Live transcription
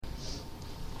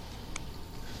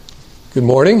Good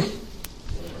morning.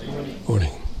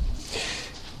 Morning.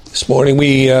 This morning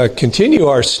we continue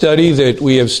our study that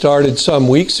we have started some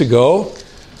weeks ago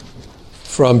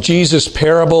from Jesus'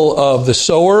 parable of the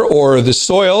sower or the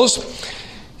soils.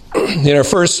 In our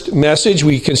first message,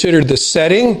 we considered the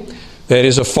setting, that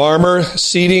is a farmer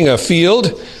seeding a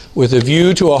field with a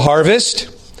view to a harvest.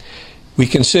 We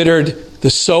considered the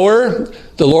sower,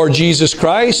 the Lord Jesus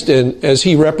Christ, and as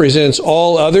he represents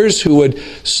all others who would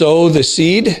sow the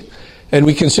seed. And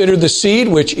we considered the seed,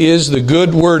 which is the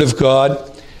good word of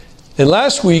God. And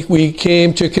last week we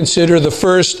came to consider the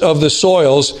first of the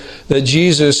soils that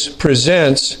Jesus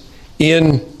presents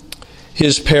in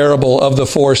his parable of the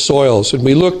four soils. And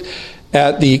we looked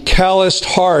at the calloused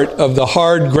heart of the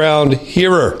hard ground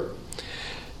hearer.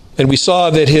 And we saw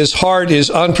that his heart is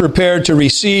unprepared to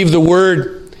receive the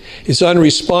word. It's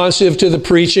unresponsive to the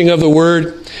preaching of the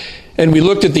word. And we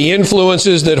looked at the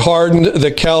influences that hardened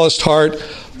the calloused heart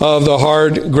of the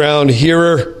hard ground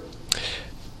hearer.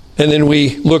 And then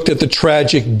we looked at the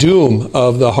tragic doom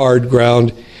of the hard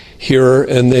ground hearer,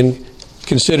 and then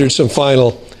considered some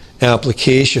final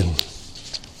application.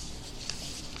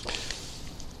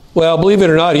 Well, believe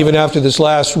it or not, even after this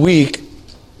last week,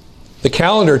 the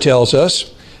calendar tells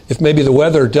us, if maybe the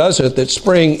weather doesn't, that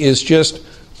spring is just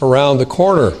around the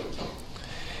corner.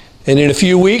 And in a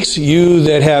few weeks, you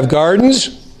that have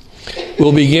gardens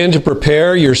will begin to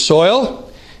prepare your soil.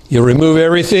 You'll remove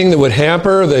everything that would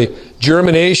hamper the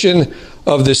germination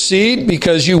of the seed,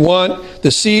 because you want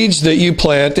the seeds that you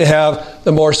plant to have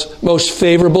the most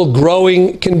favorable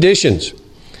growing conditions.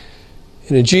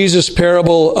 And in Jesus'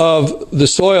 parable of the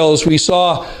soils, we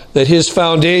saw that his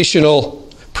foundational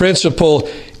principle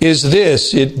is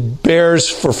this: it bears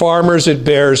for farmers, it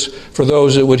bears for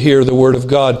those that would hear the word of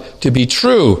God to be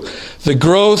true. The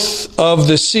growth of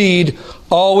the seed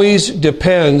always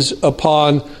depends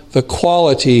upon the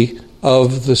quality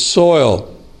of the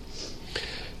soil.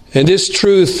 And this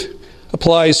truth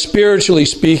applies, spiritually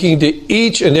speaking, to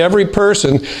each and every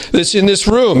person that's in this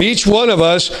room. Each one of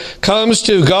us comes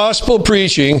to gospel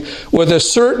preaching with a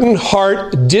certain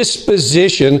heart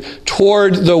disposition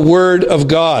toward the Word of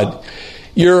God.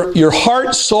 Your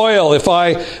heart soil, if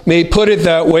I may put it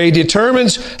that way,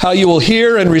 determines how you will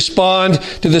hear and respond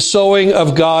to the sowing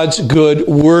of God's good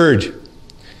Word.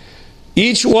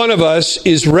 Each one of us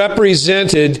is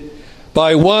represented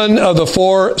by one of the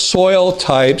four soil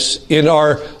types in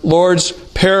our Lord's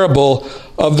parable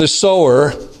of the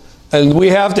sower. And we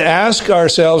have to ask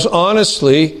ourselves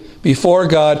honestly before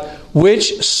God,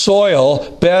 which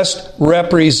soil best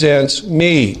represents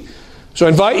me? So I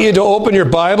invite you to open your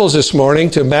Bibles this morning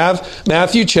to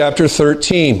Matthew chapter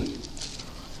 13.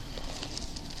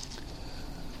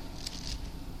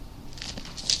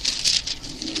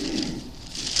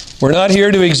 We're not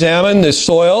here to examine the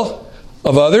soil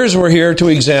of others. We're here to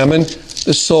examine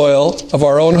the soil of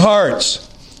our own hearts.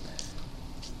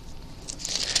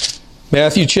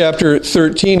 Matthew chapter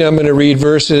 13, I'm going to read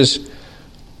verses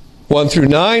 1 through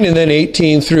 9 and then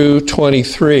 18 through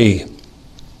 23.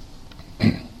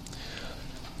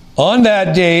 On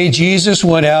that day, Jesus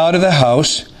went out of the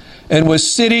house and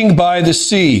was sitting by the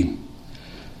sea.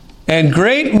 And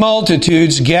great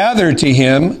multitudes gathered to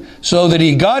him, so that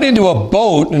he got into a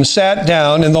boat and sat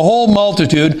down, and the whole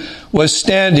multitude was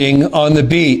standing on the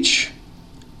beach.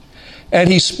 And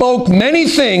he spoke many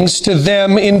things to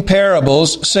them in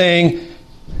parables, saying,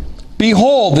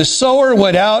 Behold, the sower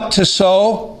went out to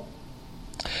sow.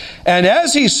 And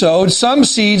as he sowed, some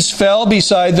seeds fell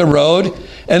beside the road,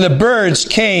 and the birds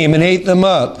came and ate them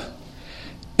up.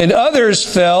 And others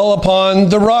fell upon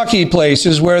the rocky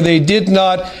places where they did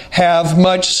not have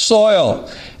much soil.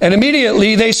 And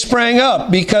immediately they sprang up,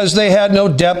 because they had no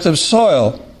depth of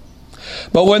soil.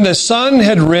 But when the sun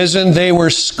had risen, they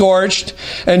were scorched,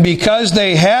 and because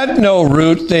they had no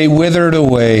root, they withered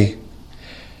away.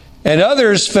 And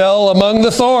others fell among the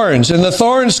thorns, and the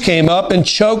thorns came up and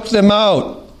choked them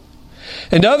out.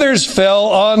 And others fell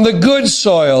on the good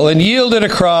soil and yielded a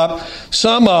crop,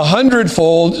 some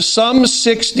 100-fold, some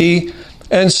 60,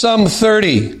 and some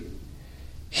 30.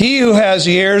 He who has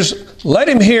ears, let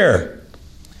him hear.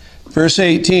 Verse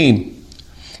 18.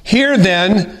 Hear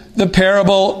then the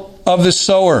parable of the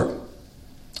sower.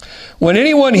 When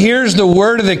anyone hears the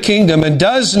word of the kingdom and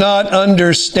does not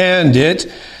understand it,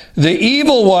 the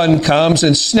evil one comes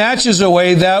and snatches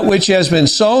away that which has been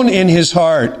sown in his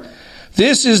heart.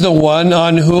 This is the one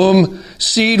on whom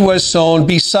seed was sown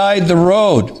beside the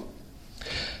road.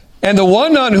 And the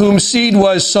one on whom seed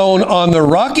was sown on the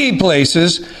rocky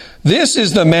places, this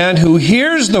is the man who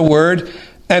hears the word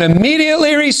and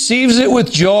immediately receives it with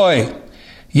joy.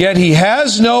 Yet he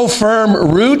has no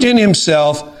firm root in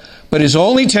himself, but is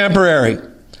only temporary.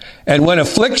 And when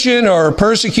affliction or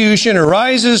persecution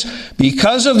arises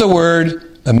because of the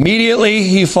word, immediately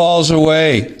he falls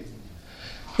away.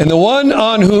 And the one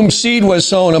on whom seed was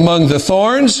sown among the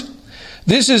thorns,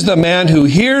 this is the man who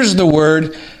hears the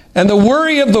word, and the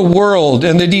worry of the world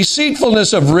and the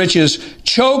deceitfulness of riches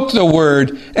choke the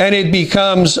word, and it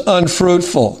becomes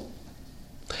unfruitful.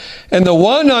 And the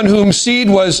one on whom seed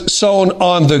was sown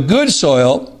on the good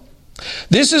soil,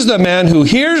 this is the man who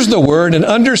hears the word and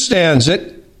understands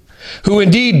it, who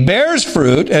indeed bears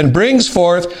fruit and brings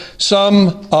forth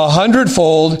some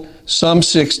 100-fold, some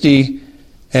 60,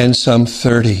 and some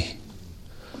 30.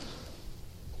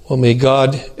 Well, may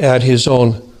God add his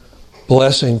own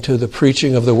blessing to the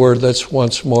preaching of the word. Let's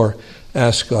once more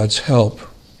ask God's help.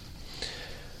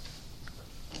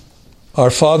 Our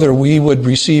Father, we would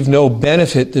receive no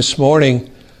benefit this morning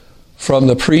from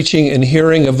the preaching and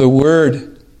hearing of the word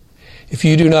if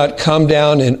you do not come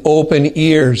down and open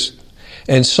ears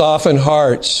and soften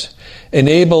hearts,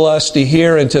 enable us to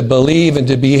hear and to believe and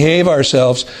to behave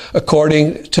ourselves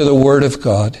according to the word of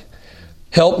God.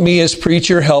 Help me as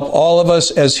preacher, help all of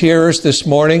us as hearers this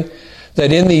morning,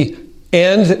 that in the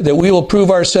end that we will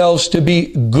prove ourselves to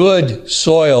be good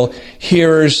soil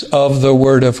hearers of the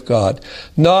word of God.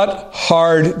 Not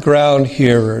hard ground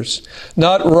hearers,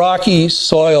 not rocky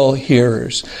soil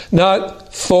hearers,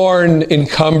 not thorn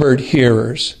encumbered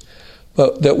hearers,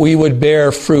 but that we would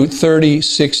bear fruit 30,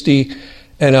 60,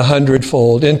 and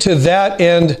 100-fold. And to that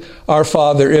end, our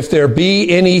Father, if there be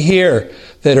any here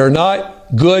that are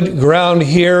not good ground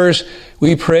hearers,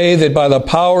 we pray that by the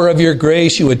power of your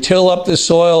grace, you would till up the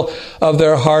soil of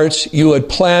their hearts. You would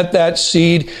plant that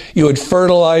seed. You would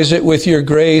fertilize it with your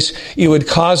grace. You would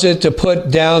cause it to put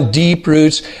down deep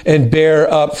roots and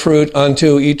bear up fruit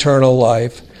unto eternal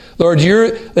life. Lord,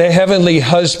 you're the heavenly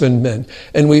husbandman,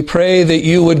 and we pray that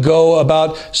you would go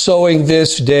about sowing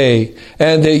this day,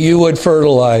 and that you would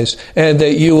fertilize, and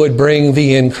that you would bring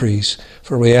the increase.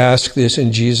 For we ask this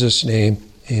in Jesus' name.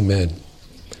 Amen.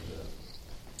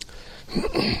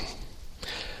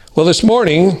 Well, this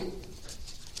morning,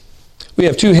 we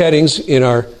have two headings in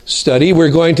our study.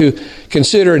 We're going to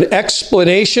consider an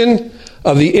explanation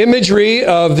of the imagery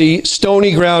of the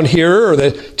stony ground hearer, or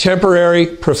the temporary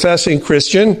professing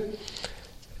Christian.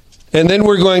 And then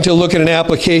we're going to look at an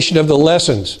application of the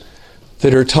lessons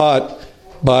that are taught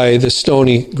by the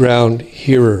stony ground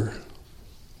hearer.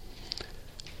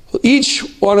 Each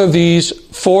one of these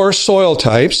four soil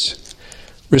types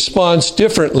responds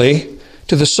differently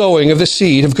to the sowing of the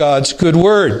seed of God's good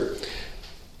word.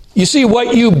 You see,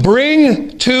 what you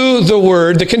bring to the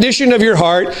word, the condition of your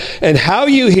heart, and how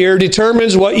you hear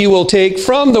determines what you will take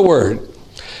from the word.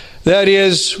 That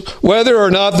is, whether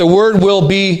or not the word will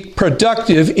be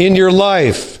productive in your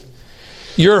life.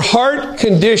 Your heart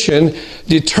condition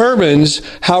determines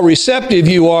how receptive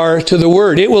you are to the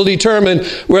word. It will determine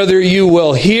whether you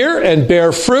will hear and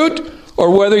bear fruit,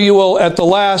 or whether you will at the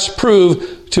last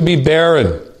prove to be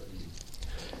barren.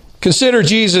 Consider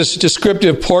Jesus'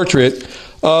 descriptive portrait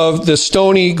of the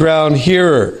stony ground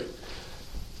hearer.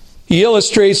 He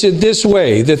illustrates it this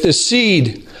way, that the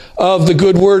seed of the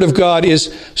good word of God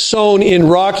is sown in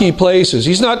rocky places.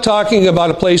 He's not talking about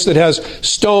a place that has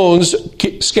stones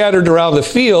scattered around the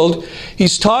field.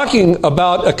 He's talking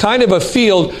about a kind of a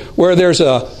field where there's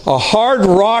a hard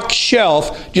rock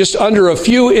shelf just under a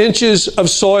few inches of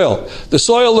soil. The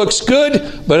soil looks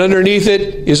good, but underneath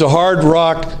it is a hard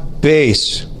rock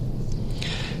base.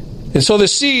 And so the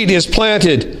seed is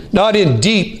planted not in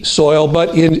deep soil,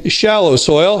 but in shallow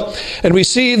soil. And we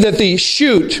see that the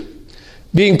shoot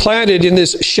being planted in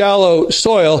this shallow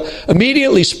soil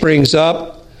immediately springs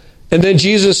up. And then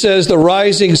Jesus says the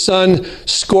rising sun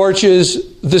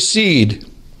scorches the seed.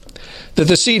 That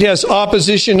the seed has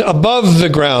opposition above the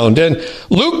ground. And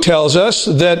Luke tells us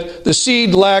that the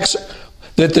seed lacks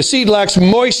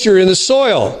moisture in the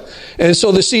soil. And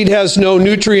so the seed has no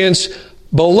nutrients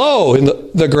below in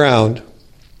the ground.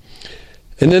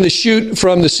 And then the shoot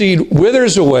from the seed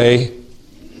withers away,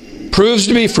 proves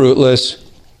to be fruitless,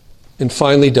 and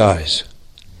finally dies.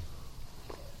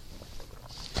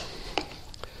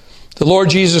 The Lord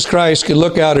Jesus Christ could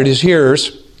look out at his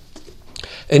hearers,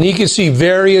 and he could see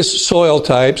various soil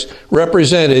types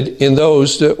represented in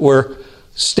those that were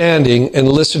standing and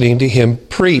listening to him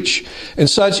preach. And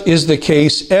such is the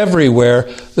case everywhere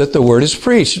that the word is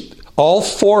preached. All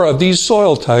four of these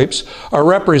soil types are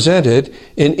represented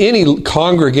in any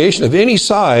congregation of any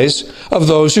size of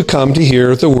those who come to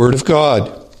hear the word of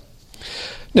God.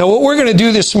 Now, what we're going to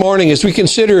do this morning is we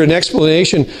consider an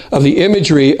explanation of the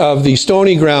imagery of the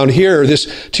stony ground hearer,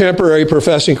 this temporary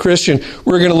professing Christian.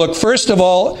 We're going to look first of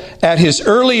all at his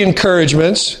early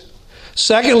encouragements,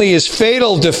 Secondly, his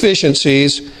fatal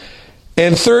deficiencies.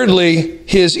 And thirdly,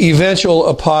 his eventual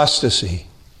apostasy.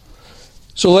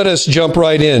 So let us jump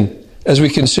right in as we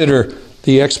consider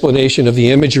the explanation of the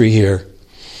imagery here.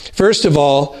 First of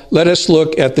all, let us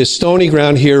look at the stony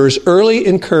ground hearer's early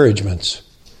encouragements.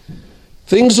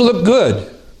 Things look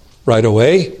good right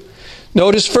away.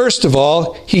 Notice, first of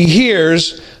all, he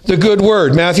hears the good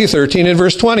word. Matthew 13 and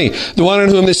verse 20. The one on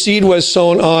whom the seed was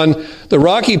sown on the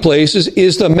rocky places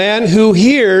is the man who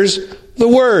hears the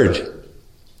word.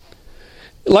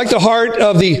 Like the heart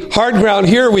of the hard ground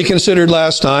here we considered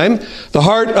last time, the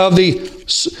heart of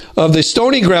the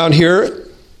stony ground here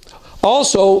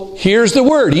also hears the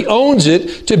word. He owns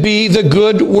it to be the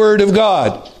good word of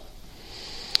God.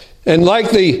 And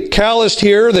like the calloused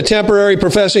hearer, the temporary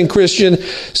professing Christian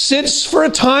sits for a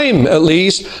time at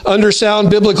least under sound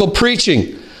biblical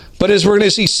preaching. But as we're going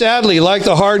to see, sadly, like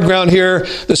the hard ground here,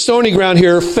 the stony ground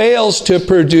here fails to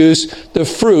produce the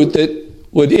fruit that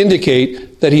would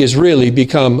indicate that he has really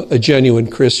become a genuine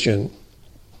Christian.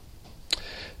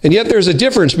 And yet there's a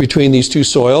difference between these two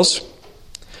soils.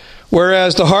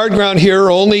 Whereas the hard ground hearer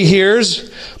only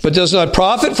hears but does not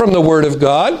profit from the word of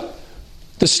God,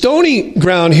 the stony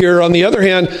ground hearer, on the other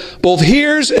hand, both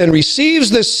hears and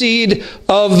receives the seed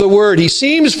of the word. He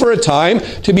seems for a time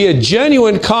to be a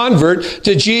genuine convert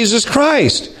to Jesus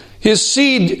Christ. His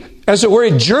seed, as it were,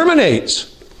 it germinates.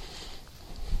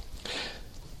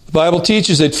 The Bible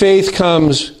teaches that faith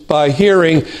comes by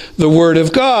hearing the word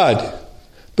of God.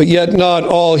 But yet not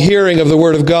all hearing of the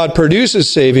word of God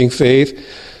produces saving faith.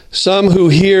 Some who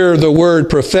hear the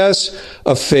word profess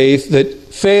a faith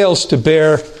that fails to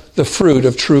bear the fruit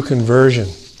of true conversion.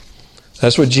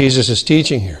 That's what Jesus is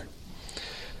teaching here.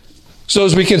 So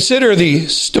as we consider the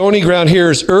stony ground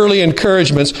hearer's early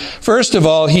encouragements, first of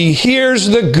all, he hears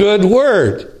the good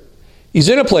word. He's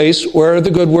in a place where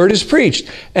the good word is preached,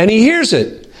 and he hears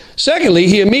it. Secondly,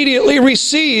 he immediately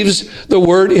receives the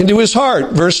word into his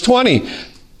heart. Verse 20.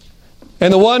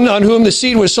 And the one on whom the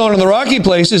seed was sown in the rocky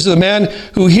place is the man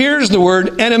who hears the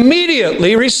word and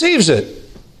immediately receives it.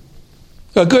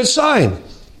 A good sign.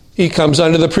 He comes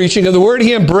under the preaching of the word.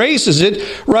 He embraces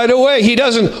it right away. He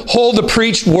doesn't hold the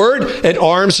preached word at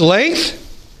arm's length.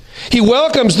 He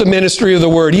welcomes the ministry of the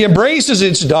word. He embraces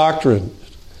its doctrine.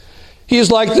 He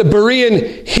is like the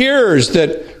Berean hearers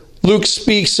that Luke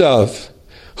speaks of,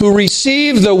 who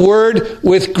receive the word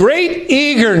with great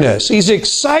eagerness. He's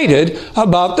excited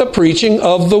about the preaching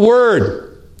of the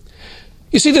word.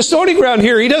 You see, the stony ground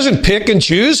here, he doesn't pick and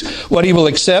choose what he will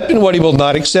accept and what he will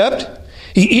not accept.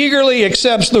 He eagerly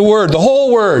accepts the word, the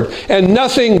whole word, and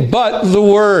nothing but the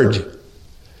word.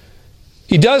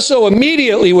 He does so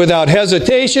immediately, without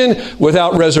hesitation,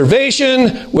 without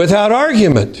reservation, without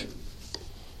argument.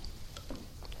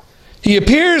 He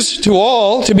appears to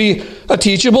all to be a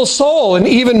teachable soul, and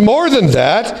even more than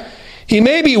that, he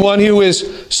may be one who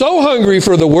is so hungry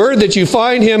for the word that you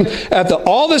find him at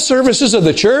all the services of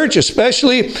the church,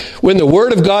 especially when the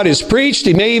word of God is preached.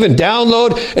 He may even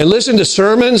download and listen to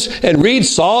sermons and read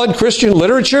solid Christian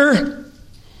literature.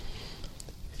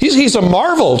 He's a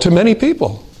marvel to many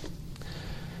people.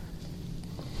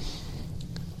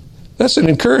 That's an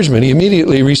encouragement. He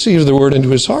immediately receives the word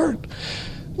into his heart.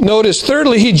 Notice,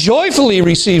 thirdly, he joyfully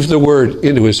receives the word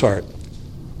into his heart.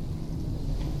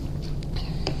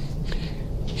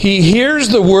 He hears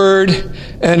the word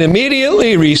and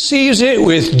immediately receives it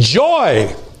with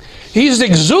joy. He's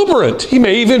exuberant. He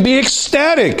may even be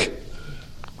ecstatic.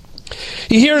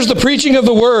 He hears the preaching of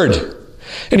the word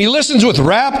and he listens with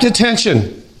rapt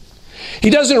attention.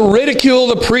 He doesn't ridicule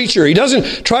the preacher. He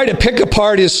doesn't try to pick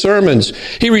apart his sermons.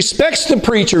 He respects the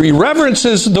preacher. He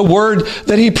reverences the word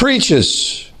that he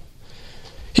preaches.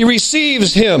 He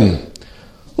receives him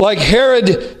like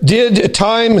Herod did at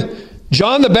time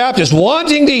John the Baptist,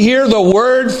 wanting to hear the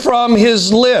word from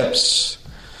his lips.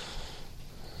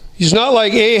 He's not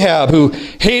like Ahab, who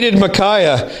hated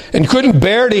Micaiah and couldn't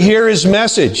bear to hear his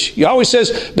message. He always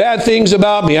says bad things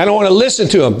about me. I don't want to listen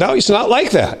to him. No, he's not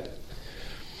like that.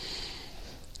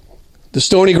 The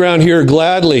stony ground here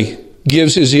gladly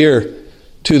gives his ear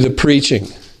to the preaching.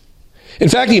 In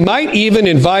fact, he might even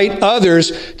invite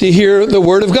others to hear the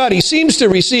word of God. He seems to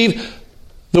receive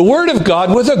the word of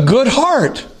God with a good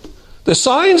heart. The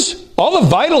signs, all the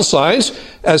vital signs,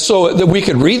 as so that we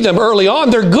could read them early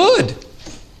on, they're good.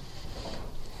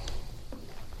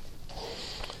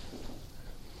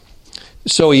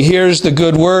 So he hears the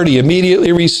good word, he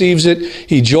immediately receives it,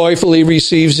 he joyfully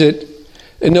receives it.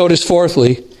 And notice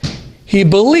fourthly, he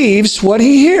believes what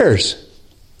he hears.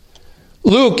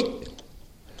 Luke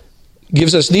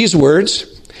gives us these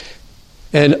words,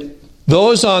 and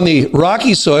Those on the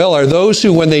rocky soil are those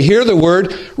who, when they hear the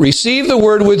word, receive the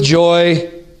word with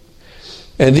joy,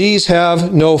 and these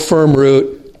have no firm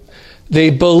root. They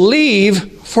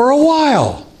believe for a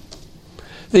while.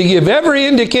 They give every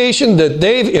indication that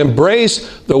they've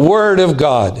embraced the word of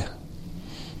God.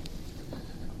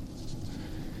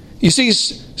 You see,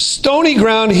 stony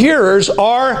ground hearers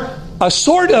are a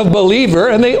sort of believer,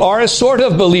 and they are a sort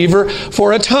of believer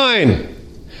for a time.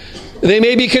 They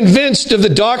may be convinced of the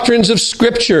doctrines of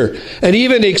Scripture and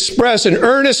even express an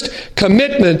earnest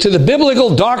commitment to the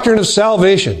biblical doctrine of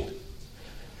salvation.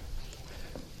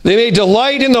 They may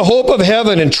delight in the hope of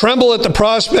heaven and tremble at the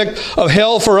prospect of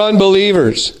hell for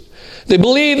unbelievers. They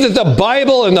believe that the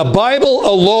Bible and the Bible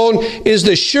alone is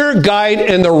the sure guide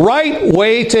and the right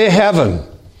way to heaven.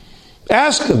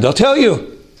 Ask them, they'll tell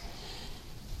you.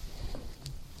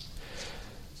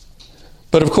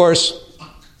 But of course,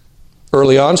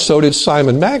 early on, so did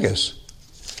Simon Magus.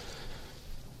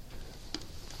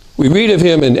 We read of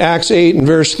him in Acts 8 and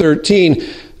verse 13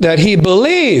 that he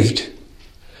believed.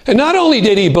 And not only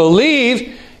did he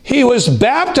believe, he was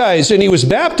baptized. And he was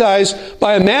baptized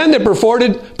by a man that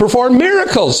performed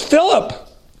miracles, Philip.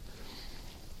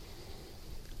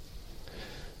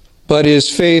 But his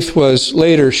faith was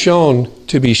later shown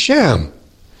to be sham.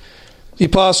 The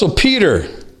Apostle Peter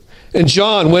and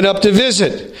John went up to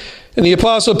visit. And the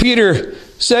Apostle Peter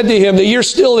said to him that you're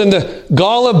still in the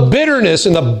gall of bitterness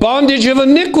and the bondage of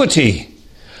iniquity.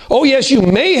 Oh yes, you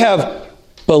may have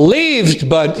believed,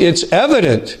 but it's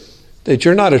evident that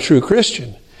you're not a true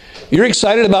Christian. You're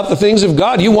excited about the things of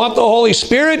God. You want the Holy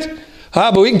Spirit?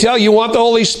 But we can tell you want the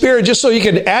Holy Spirit just so you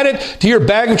can add it to your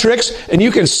bag of tricks and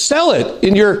you can sell it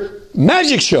in your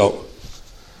magic show.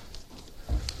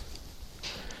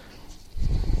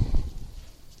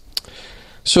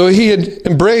 So he had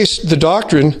embraced the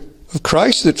doctrine of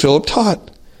Christ that Philip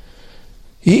taught.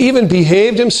 He even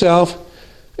behaved himself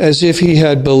as if he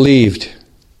had believed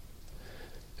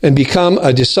and become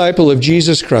a disciple of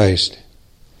Jesus Christ.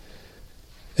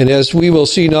 And as we will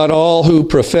see, not all who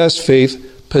profess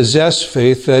faith possess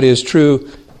faith, that is true,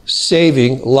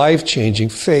 saving, life-changing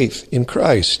faith in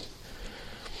Christ.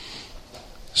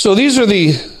 So these are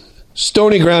the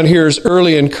stony ground hearer's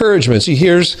early encouragements. He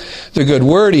hears the good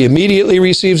word, he immediately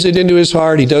receives it into his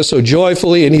heart, he does so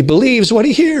joyfully, and he believes what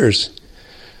he hears.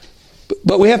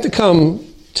 But we have to come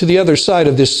to the other side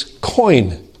of this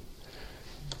coin.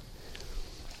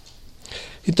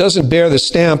 It doesn't bear the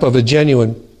stamp of a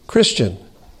genuine Christian.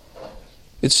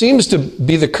 It seems to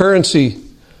be the currency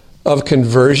of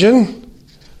conversion,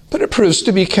 but it proves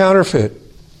to be counterfeit.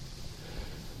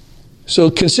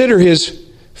 So consider his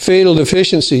fatal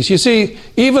deficiencies. You see,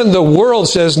 even the world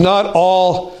says not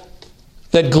all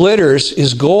that glitters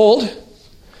is gold.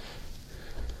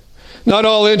 Not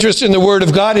all interest in the Word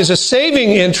of God is a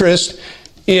saving interest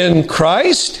in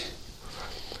Christ.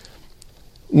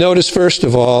 Notice, first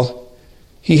of all,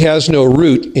 he has no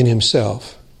root in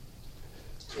himself.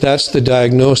 That's the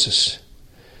diagnosis.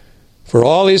 For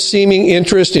all his seeming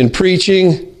interest in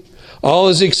preaching, all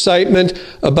his excitement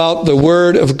about the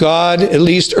Word of God, at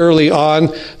least early on,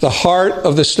 the heart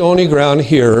of the stony ground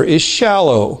hearer is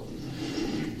shallow.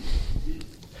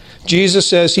 Jesus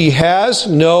says he has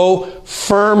no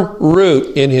firm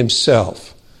root in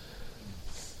himself.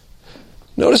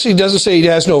 Notice he doesn't say he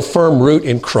has no firm root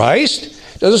in Christ.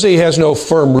 He doesn't say he has no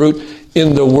firm root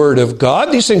in the Word of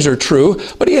God. These things are true,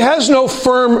 but he has no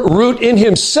firm root in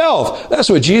himself. That's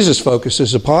what Jesus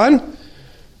focuses upon.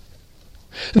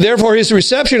 Therefore, his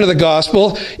reception of the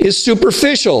gospel is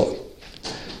superficial.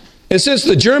 And since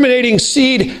the germinating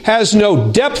seed has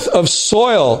no depth of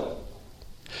soil,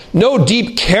 no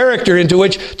deep character into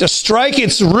which to strike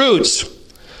its roots,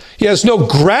 he has no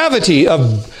gravity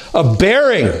of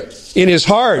bearing in his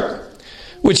heart,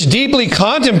 which deeply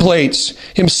contemplates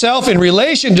himself in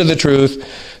relation to the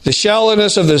truth, the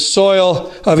shallowness of the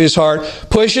soil of his heart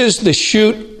pushes the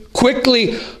shoot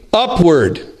quickly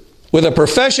upward with a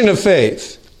profession of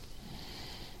faith.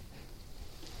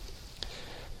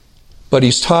 But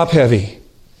he's top-heavy.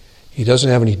 He doesn't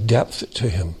have any depth to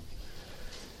him.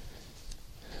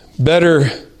 Better,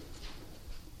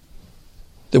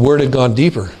 the Word had gone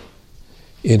deeper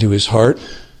into his heart,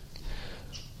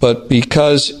 but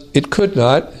because it could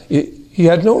not, he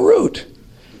had no root.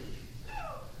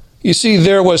 You see,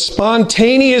 there was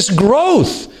spontaneous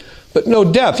growth, but no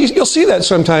depth. You'll see that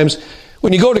sometimes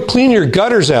when you go to clean your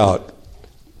gutters out.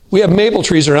 We have maple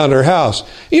trees around our house.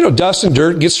 You know, dust and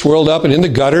dirt gets swirled up and in the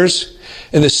gutters,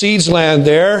 and the seeds land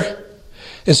there.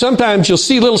 And sometimes you'll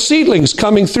see little seedlings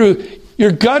coming through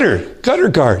your gutter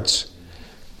guards.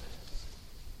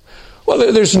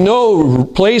 Well, there's no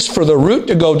place for the root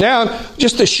to go down.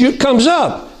 Just the shoot comes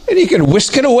up, and you can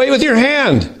whisk it away with your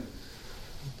hand.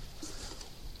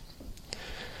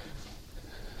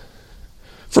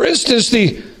 For instance,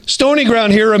 the stony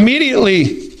ground here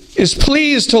immediately is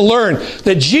pleased to learn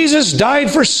that Jesus died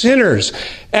for sinners,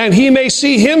 and he may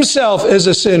see himself as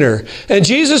a sinner. And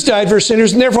Jesus died for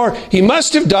sinners, and therefore he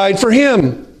must have died for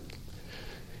him.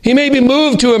 He may be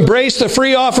moved to embrace the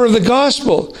free offer of the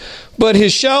gospel, but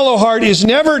his shallow heart is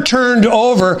never turned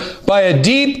over by a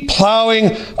deep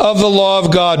plowing of the law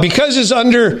of God. Because his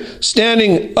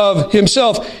understanding of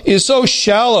himself is so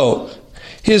shallow,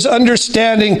 his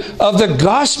understanding of the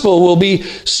gospel will be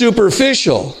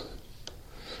superficial.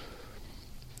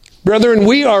 Brethren,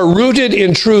 we are rooted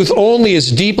in truth only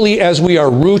as deeply as we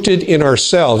are rooted in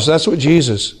ourselves. That's what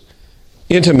Jesus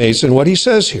intimates in what he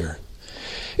says here.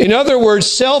 In other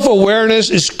words, self-awareness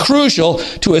is crucial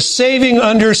to a saving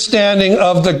understanding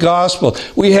of the gospel.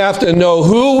 We have to know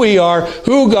who we are,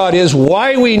 who God is,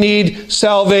 why we need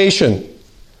salvation.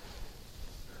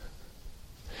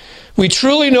 We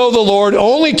truly know the Lord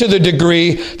only to the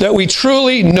degree that we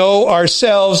truly know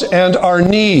ourselves and our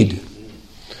need.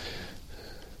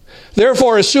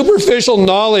 Therefore, a superficial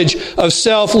knowledge of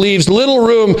self leaves little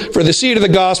room for the seed of the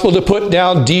gospel to put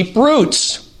down deep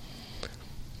roots.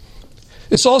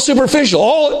 It's all superficial,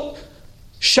 all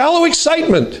shallow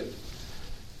excitement.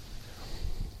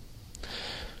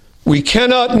 We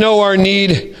cannot know our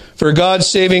need for God's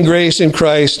saving grace in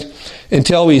Christ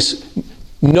until we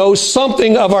know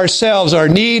something of ourselves, our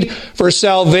need for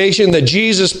salvation that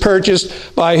Jesus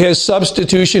purchased by his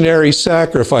substitutionary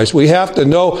sacrifice. We have to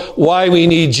know why we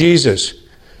need Jesus.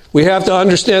 We have to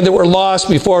understand that we're lost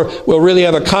before we'll really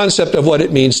have a concept of what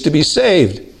it means to be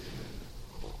saved.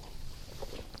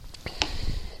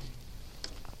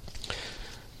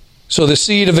 So the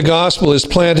seed of the gospel is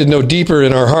planted no deeper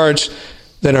in our hearts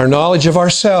than our knowledge of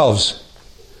ourselves.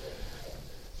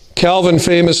 Calvin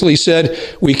famously said,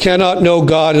 "We cannot know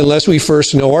God unless we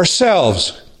first know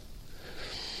ourselves."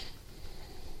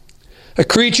 A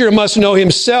creature must know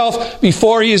himself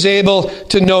before he is able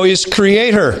to know his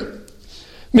Creator.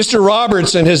 Mr.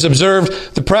 Robertson has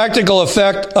observed the practical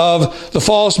effect of the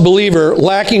false believer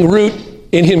lacking root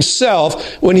in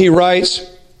himself when he writes,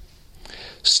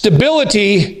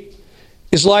 "Stability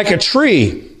is like a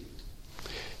tree.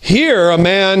 Here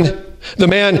the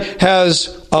man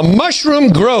has a mushroom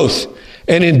growth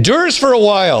and endures for a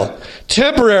while,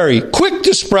 temporary, quick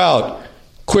to sprout,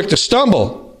 quick to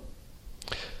stumble."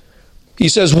 He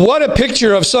says, what a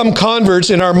picture of some converts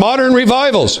in our modern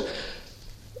revivals.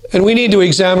 And we need to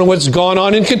examine what's gone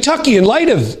on in Kentucky in light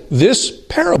of this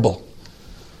parable.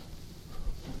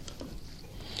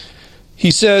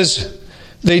 He says,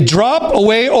 they drop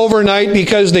away overnight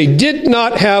because they did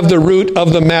not have the root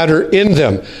of the matter in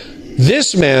them.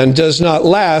 This man does not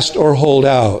last or hold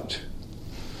out.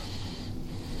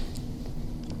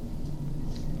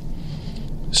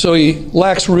 So he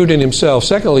lacks root in himself.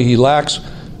 Secondly, he lacks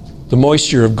the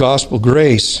moisture of gospel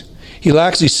grace. He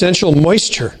lacks essential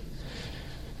moisture.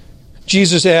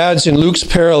 Jesus adds in Luke's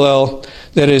parallel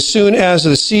that as soon as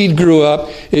the seed grew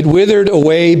up, it withered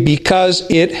away because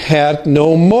it had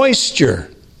no moisture.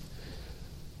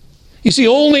 You see,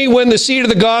 only when the seed of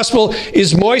the gospel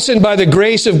is moistened by the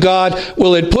grace of God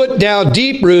will it put down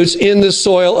deep roots in the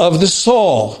soil of the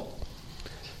soul.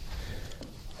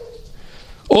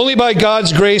 Only by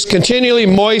God's grace continually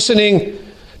moistening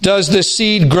does the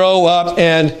seed grow up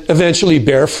and eventually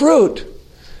bear fruit.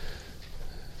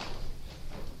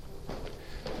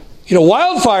 You know,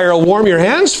 wildfire will warm your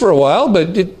hands for a while,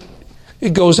 but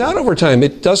it goes out over time.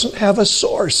 It doesn't have a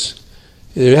source.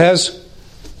 It has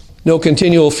no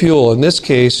continual fuel. In this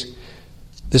case,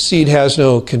 the seed has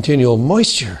no continual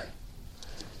moisture.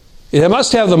 It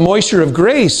must have the moisture of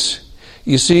grace,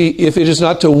 you see, if it is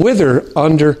not to wither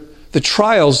under the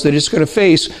trials that it's going to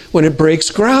face when it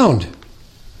breaks ground.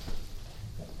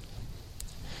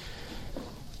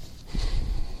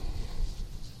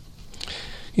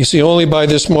 You see, only by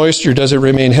this moisture does it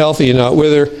remain healthy and not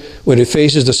wither when it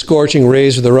faces the scorching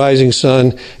rays of the rising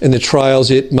sun and the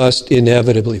trials it must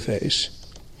inevitably face.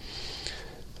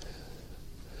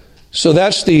 So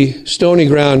that's the stony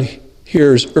ground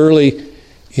here's early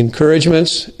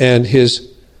encouragements and his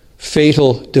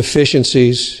fatal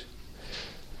deficiencies.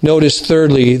 Notice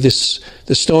thirdly, the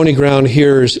stony ground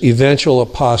here's eventual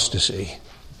apostasy.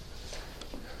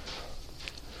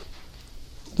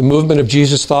 The movement of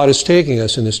Jesus' thought is taking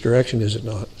us in this direction, is it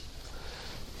not?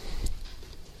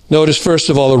 Notice first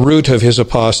of all the root of his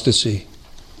apostasy.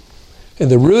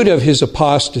 And the root of his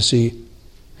apostasy,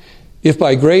 if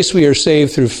by grace we are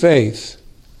saved through faith,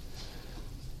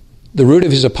 the root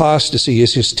of his apostasy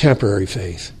is his temporary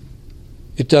faith.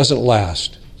 It doesn't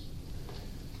last.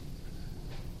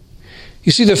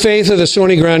 You see, the faith of the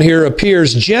stony ground here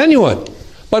appears genuine,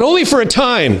 but only for a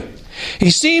time.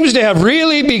 He seems to have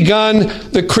really begun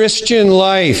the Christian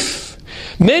life.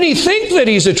 Many think that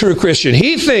he's a true Christian.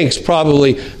 He thinks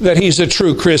probably that he's a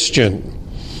true Christian.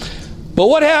 But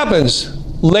what happens?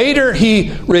 Later,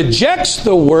 he rejects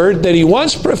the word that he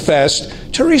once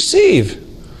professed to receive.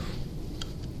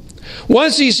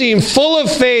 Once he seemed full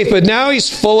of faith, but now he's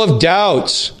full of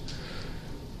doubts.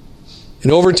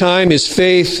 And over time, his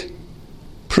faith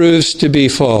proves to be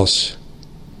false.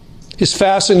 His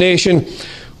fascination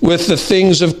with the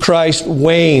things of Christ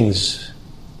wanes.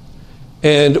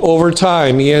 And over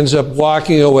time, he ends up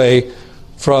walking away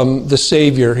from the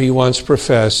Savior he once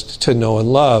professed to know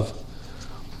and love.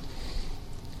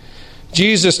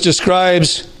 Jesus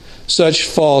describes such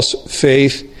false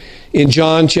faith in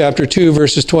John chapter 2,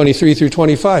 verses 23 through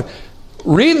 25.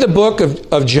 Read the book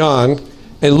of John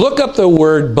and look up the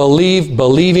word believe,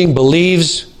 believing,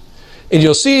 believes, and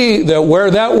you'll see that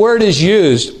where that word is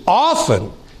used,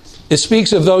 often it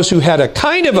speaks of those who had a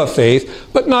kind of a faith,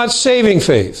 but not saving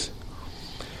faith.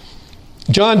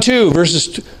 John 2,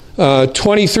 verses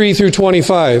 23 through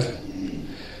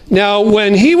 25. Now,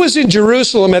 when he was in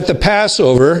Jerusalem at the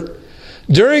Passover,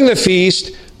 during the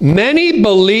feast, many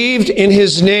believed in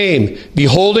his name,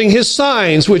 beholding his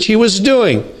signs which he was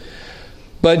doing.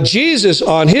 But Jesus,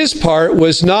 on his part,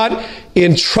 was not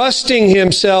entrusting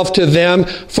himself to them,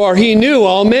 for he knew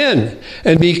all men.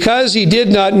 And because he did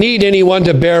not need anyone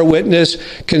to bear witness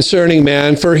concerning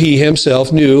man, for he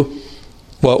himself knew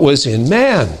what was in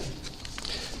man.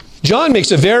 John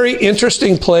makes a very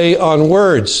interesting play on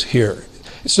words here.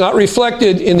 It's not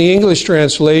reflected in the English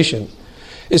translation.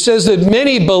 It says that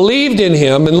many believed in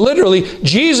him, and literally,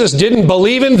 Jesus didn't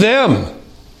believe in them.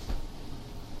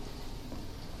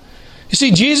 You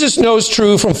see, Jesus knows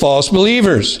true from false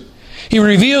believers. He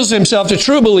reveals himself to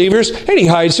true believers, and he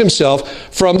hides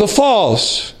himself from the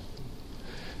false.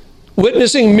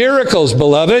 Witnessing miracles,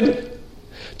 beloved,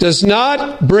 does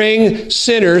not bring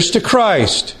sinners to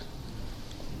Christ.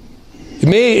 It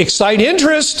may excite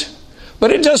interest,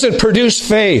 but it doesn't produce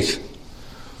faith.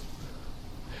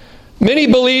 Many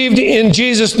believed in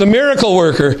Jesus, the miracle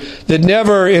worker, that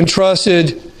never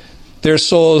entrusted their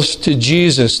souls to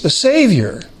Jesus, the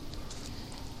Savior.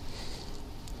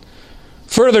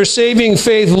 Further, saving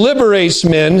faith liberates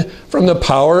men from the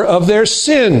power of their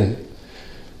sin.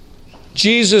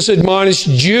 Jesus admonished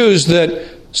Jews that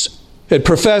had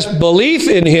professed belief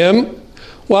in him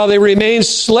while they remained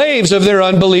slaves of their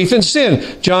unbelief and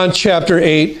sin. John chapter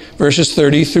 8, verses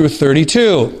 30 through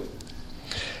 32.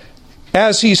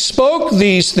 As he spoke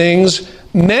these things,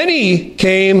 many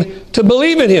came to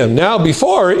believe in him. Now,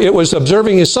 before, it was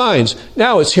observing his signs.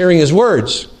 Now it's hearing his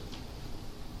words.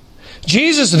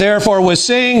 Jesus, therefore, was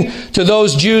saying to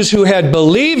those Jews who had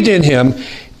believed in him,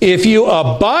 if you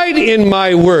abide in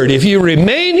my word, if you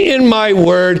remain in my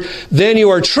word, then you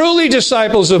are truly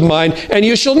disciples of mine, and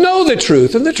you shall know the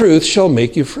truth, and the truth shall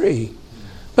make you free.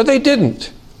 But they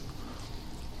didn't.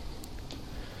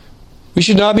 We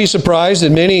should not be surprised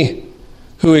that many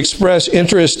who express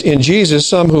interest in Jesus,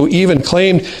 some who even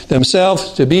claimed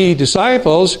themselves to be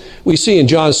disciples, we see in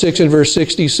John 6 and verse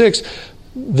 66,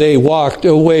 they walked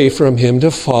away from him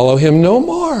to follow him no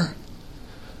more.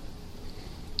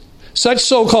 Such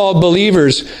so-called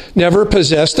believers never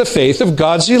possess the faith of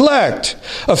God's elect,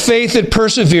 a faith that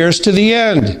perseveres to the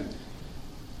end.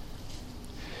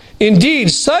 Indeed,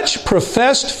 such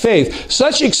professed faith,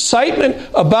 such excitement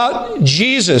about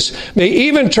Jesus may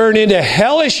even turn into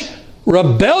hellish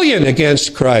rebellion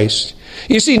against Christ.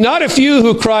 You see, not a few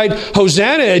who cried,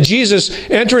 Hosanna at Jesus'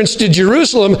 entrance to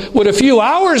Jerusalem would a few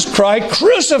hours cry,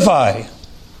 crucify.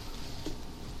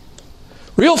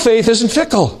 Real faith isn't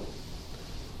fickle.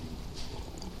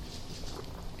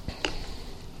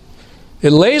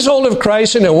 It lays hold of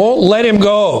Christ and it won't let him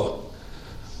go.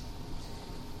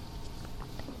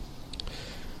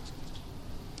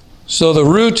 So the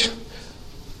root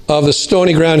of the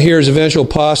stony ground here is eventual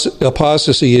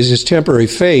apostasy is his temporary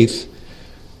faith.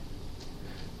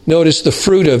 Notice the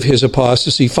fruit of his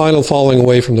apostasy, final falling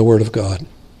away from the Word of God.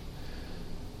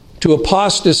 To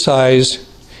apostatize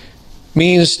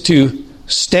means to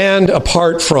stand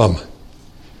apart from.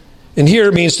 And here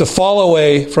it means to fall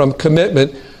away from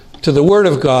commitment to the Word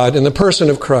of God and the person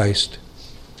of Christ.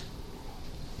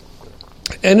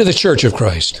 And to the Church of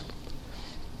Christ.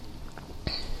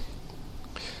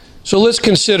 So let's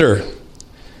consider,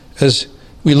 as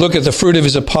we look at the fruit of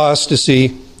his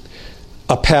apostasy,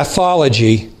 a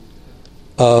pathology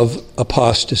of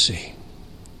apostasy.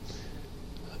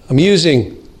 I'm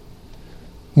using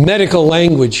medical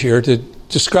language here to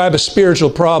describe a spiritual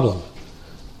problem.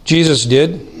 Jesus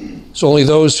did. It's only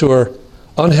those who are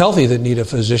unhealthy that need a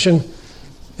physician,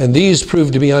 and these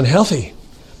prove to be unhealthy,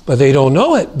 but they don't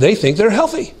know it. They think they're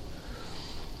healthy.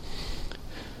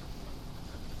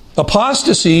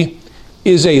 Apostasy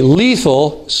is a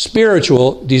lethal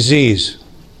spiritual disease.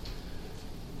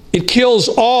 It kills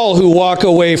all who walk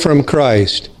away from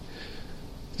Christ.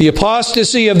 The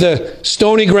apostasy of the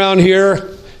stony ground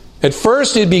here, at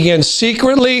first it begins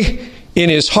secretly in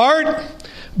his heart,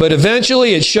 but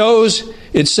eventually it shows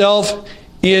itself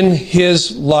in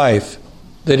his life,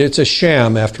 that it's a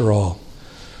sham after all.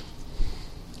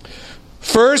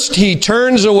 First, he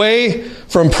turns away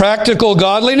from practical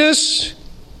godliness.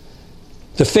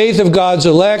 The faith of God's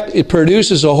elect, it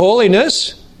produces a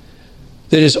holiness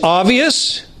that is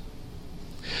obvious.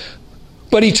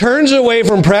 But he turns away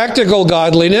from practical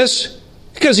godliness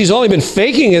because he's only been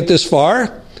faking it this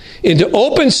far into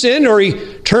open sin, or he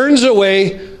turns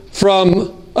away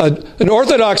from an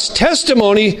orthodox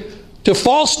testimony to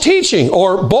false teaching,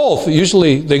 or both.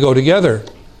 Usually they go together.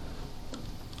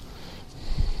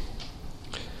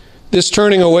 This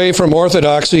turning away from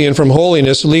orthodoxy and from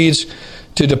holiness leads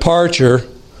to departure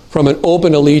from an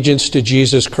open allegiance to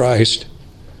Jesus Christ.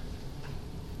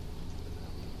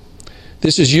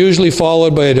 This is usually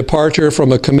followed by a departure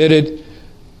from a committed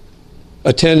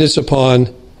attendance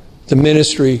upon the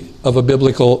ministry of a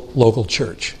biblical local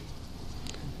church.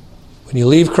 When you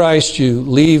leave Christ, you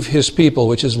leave his people,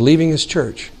 which is leaving his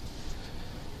church.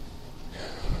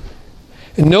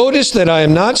 And notice that I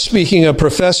am not speaking of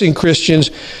professing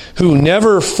Christians who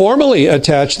never formally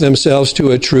attach themselves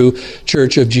to a true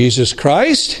church of Jesus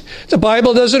Christ. The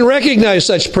Bible doesn't recognize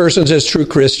such persons as true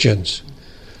Christians.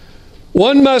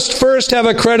 One must first have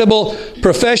a credible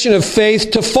profession of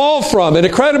faith to fall from. And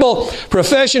a credible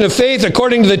profession of faith,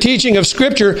 according to the teaching of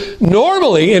Scripture,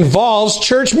 normally involves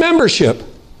church membership.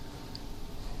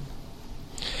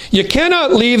 You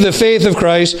cannot leave the faith of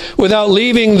Christ without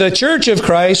leaving the church of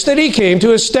Christ that he came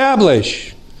to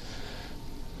establish.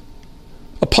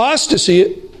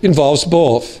 Apostasy involves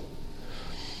both.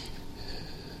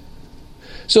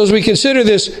 So as we consider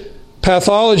this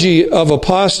pathology of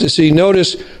apostasy,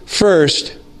 notice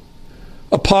first,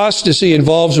 apostasy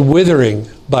involves withering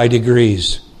by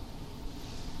degrees.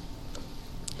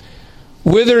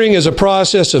 Withering is a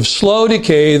process of slow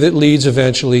decay that leads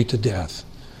eventually to death.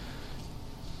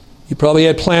 You probably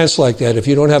had plants like that. If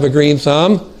you don't have a green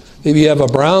thumb, maybe you have a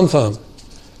brown thumb.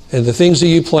 And the things that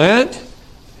you plant,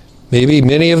 maybe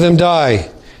many of them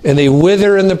die, and they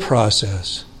wither in the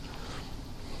process.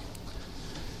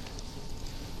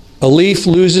 A leaf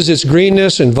loses its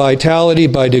greenness and vitality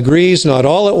by degrees, not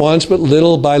all at once, but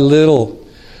little by little.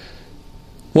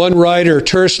 One writer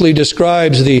tersely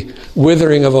describes the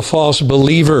withering of a false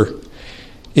believer.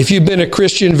 If you've been a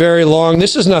Christian very long,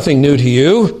 this is nothing new to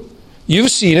you.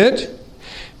 You've seen it.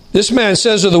 This man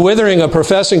says of the withering of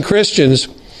professing Christians,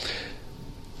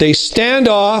 they stand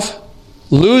off,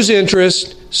 lose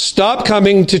interest, stop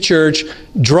coming to church,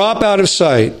 drop out of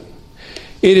sight.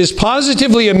 It is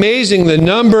positively amazing the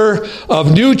number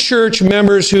of new church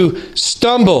members who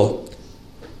stumble,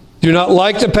 do not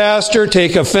like the pastor,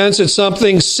 take offense at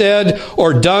something said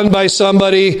or done by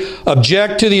somebody,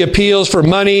 object to the appeals for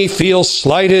money, feel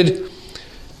slighted.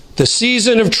 The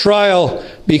season of trial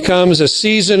becomes a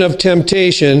season of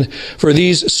temptation for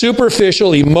these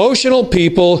superficial, emotional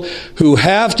people who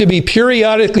have to be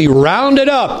periodically rounded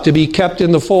up to be kept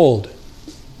in the fold.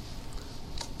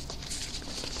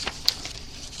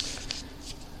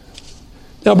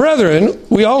 Now, brethren,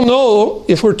 we all know,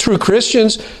 if we're true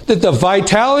Christians, that the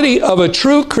vitality of a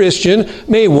true Christian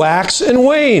may wax and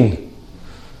wane.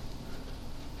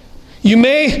 You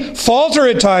may falter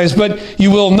at times, but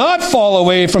you will not fall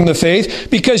away from the faith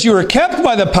because you are kept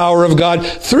by the power of God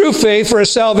through faith for a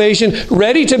salvation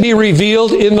ready to be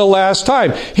revealed in the last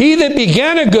time. He that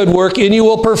began a good work in you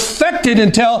will perfect it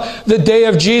until the day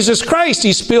of Jesus Christ.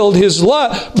 He spilled his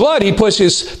blood. He puts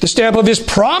the stamp of his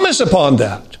promise upon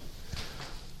that.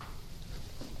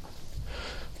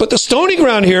 But the stony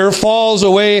ground here falls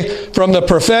away from the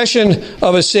profession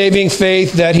of a saving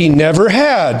faith that he never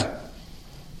had.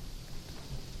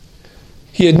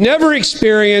 He had never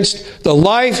experienced the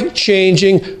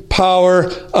life-changing power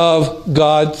of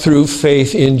God through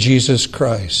faith in Jesus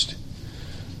Christ.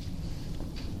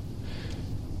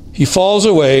 He falls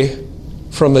away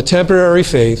from the temporary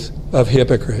faith of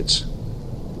hypocrites.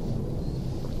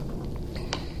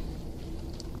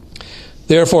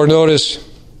 Therefore, notice,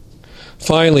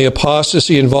 finally,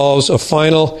 apostasy involves a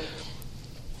final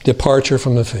departure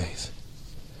from the faith.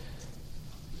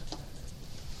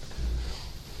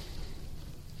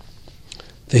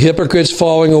 The hypocrites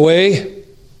falling away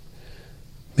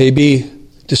may be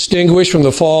distinguished from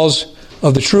the falls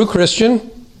of the true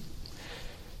Christian.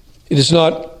 It is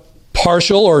not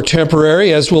partial or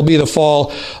temporary, as will be the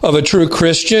fall of a true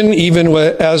Christian, even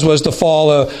as was the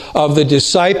fall of the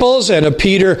disciples and of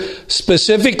Peter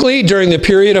specifically during the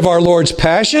period of our Lord's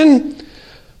Passion.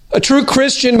 A true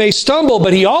Christian may stumble,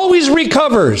 but he always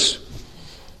recovers.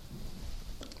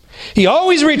 He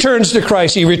always returns to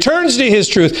Christ. He returns to his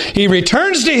truth. He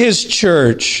returns to his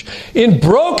church in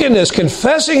brokenness,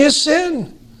 confessing his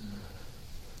sin.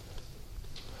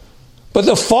 But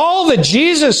the fall that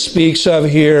Jesus speaks of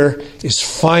here is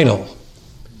final.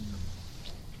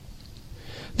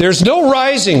 There's no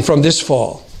rising from this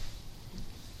fall.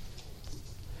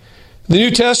 The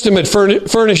New Testament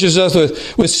furnishes us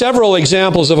with several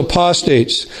examples of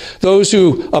apostates, those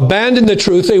who abandoned the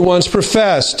truth they once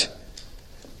professed.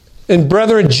 And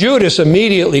brethren, Judas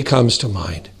immediately comes to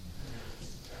mind.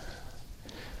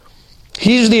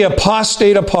 He's the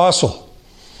apostate apostle.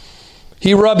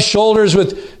 He rubbed shoulders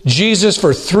with Jesus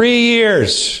for 3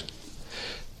 years.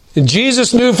 And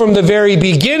Jesus knew from the very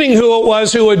beginning who it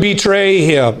was who would betray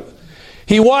him.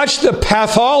 He watched the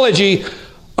pathology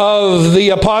of the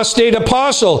apostate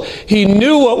apostle. He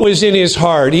knew what was in his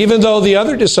heart, even though the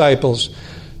other disciples,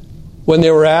 when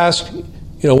they were asked,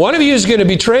 one of you is going to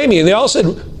betray me. And they all said,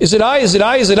 is it I, is it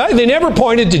I, is it I? They never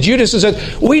pointed to Judas and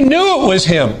said, we knew it was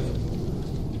him.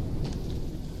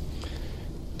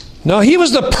 No, he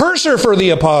was the purser for the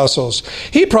apostles.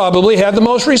 He probably had the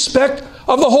most respect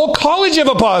of the whole college of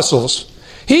apostles.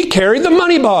 He carried the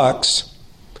money box.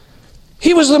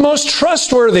 He was the most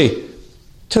trustworthy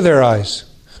to their eyes.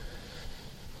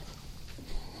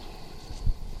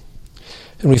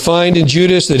 And we find in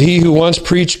Judas that he who once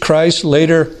preached Christ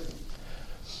later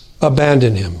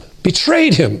abandoned him,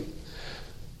 betrayed him.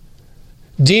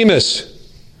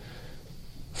 Demas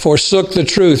forsook the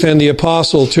truth and the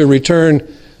apostle to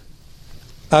return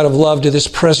out of love to this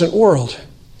present world.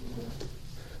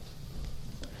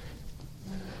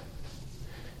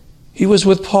 He was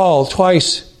with Paul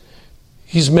twice.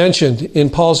 He's mentioned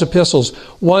in Paul's epistles,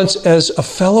 once as a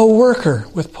fellow worker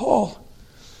with Paul.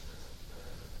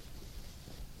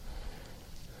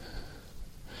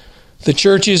 The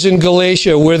churches in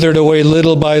Galatia withered away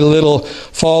little by little,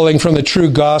 falling from the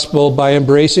true gospel by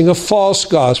embracing a false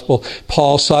gospel.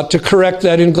 Paul sought to correct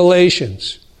that in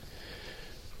Galatians.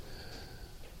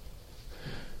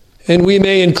 And we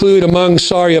may include among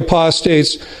sorry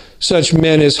apostates such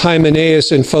men as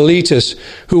Hymenaeus and Philetus,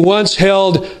 who once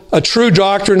held a true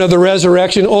doctrine of the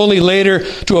resurrection, only later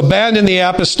to abandon the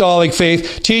apostolic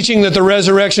faith, teaching that the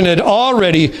resurrection had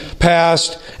already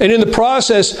passed, and in the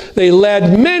process they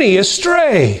led many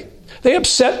astray. They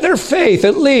upset their faith,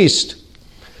 at least.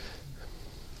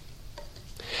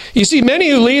 You see, many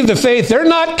who leave the faith, they're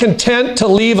not content to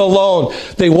leave alone.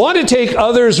 They want to take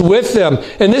others with them.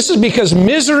 And this is because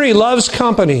misery loves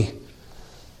company.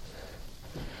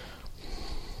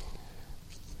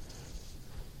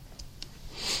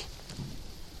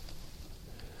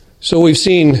 So we've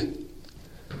seen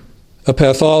a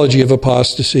pathology of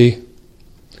apostasy.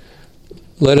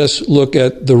 Let us look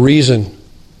at the reason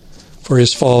for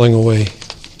his falling away.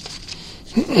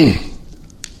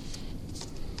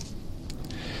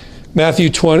 Matthew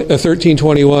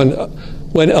 13:21,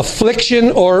 when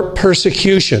affliction or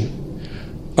persecution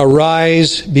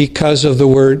arise because of the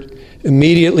word,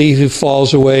 immediately he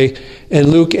falls away. And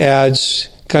Luke adds,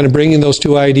 kind of bringing those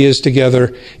two ideas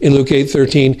together in Luke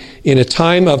 8:13, in a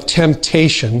time of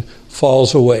temptation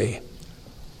falls away.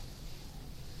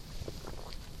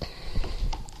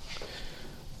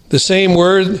 The same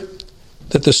word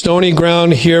that the stony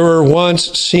ground hearer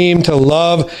once seemed to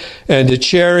love and to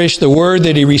cherish, the word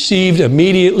that he received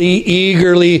immediately,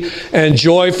 eagerly, and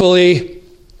joyfully,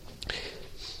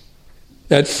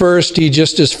 at first he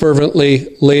just as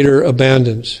fervently later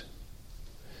abandons.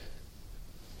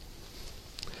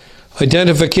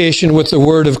 Identification with the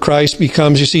word of Christ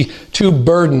becomes, you see, too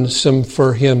burdensome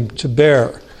for him to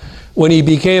bear. When he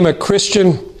became a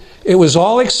Christian, it was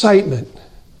all excitement.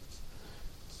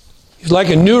 He's like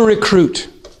a new recruit.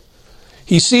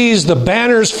 He sees the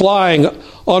banners flying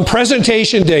on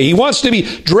presentation day. He wants to be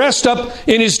dressed up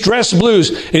in his dress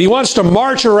blues, and he wants to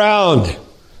march around.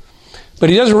 But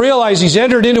he doesn't realize he's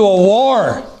entered into a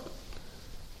war.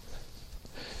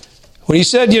 When he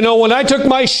said, when I took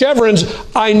my chevrons,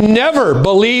 I never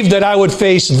believed that I would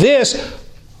face this.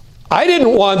 I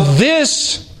didn't want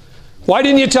this. Why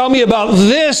didn't you tell me about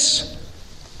this?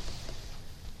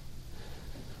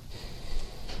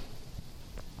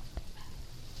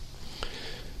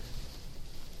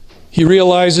 He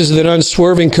realizes that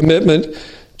unswerving commitment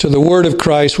to the word of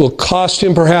Christ will cost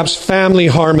him perhaps family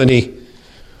harmony,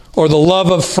 or the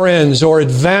love of friends, or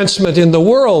advancement in the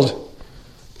world.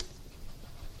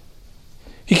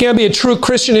 He can't be a true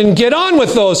Christian and get on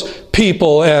with those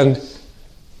people. And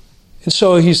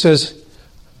so he says,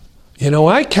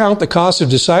 I count the cost of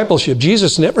discipleship.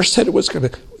 Jesus never said it was going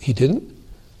to. He didn't?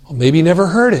 Well, maybe he never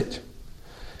heard it.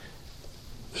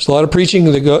 There's a lot of preaching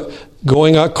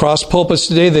going across pulpits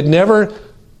today that never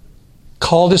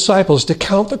call disciples to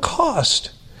count the cost.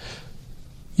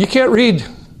 You can't read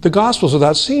the Gospels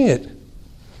without seeing it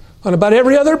on about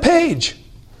every other page.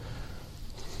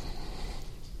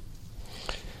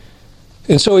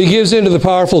 And so he gives in to the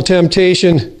powerful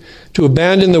temptation to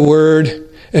abandon the word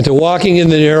and to walking in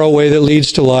the narrow way that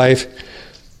leads to life.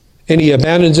 And he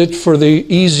abandons it for the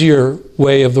easier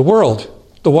way of the world,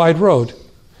 the wide road.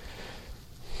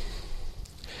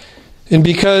 And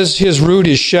because his root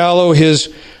is shallow,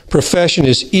 his profession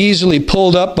is easily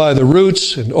pulled up by the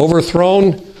roots and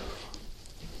overthrown.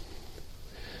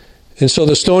 And so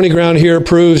the stony ground here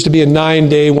proves to be a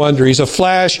 9-day wonder. He's a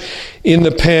flash in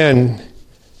the pan,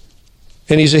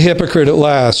 and he's a hypocrite at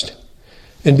last.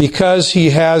 And because he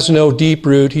has no deep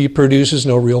root, he produces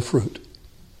no real fruit.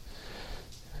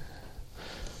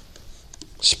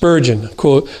 Spurgeon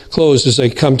closed as I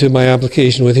come to my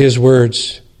application with his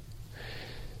words.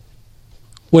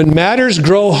 When matters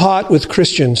grow hot with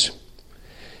Christians,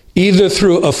 either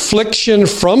through affliction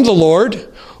from the Lord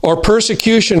or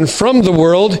persecution from the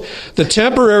world, the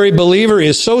temporary believer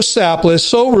is so sapless,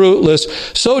 so rootless,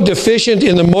 so deficient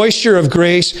in the moisture of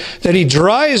grace that he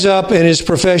dries up and his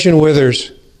profession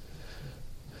withers.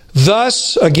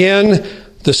 Thus, again,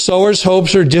 the sower's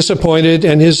hopes are disappointed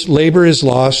and his labor is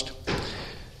lost.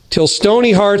 Till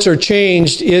stony hearts are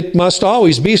changed, it must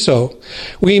always be so.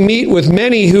 We meet with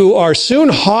many who are soon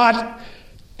hot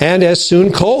and as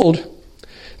soon cold.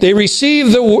 They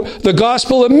receive the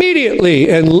gospel immediately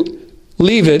and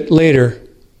leave it later.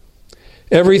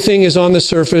 Everything is on the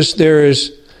surface,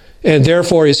 and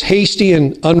therefore is hasty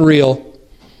and unreal.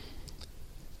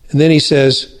 And then he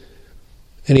says,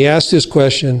 and he asks this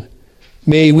question,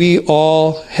 may we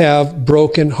all have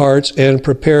broken hearts and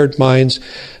prepared minds,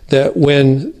 that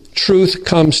when truth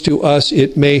comes to us,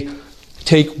 it may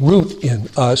take root in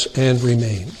us and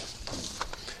remain.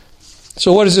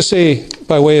 So what does it say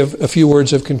by way of a few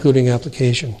words of concluding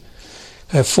application?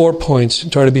 I have 4 points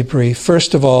and try to be brief.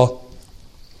 First of all,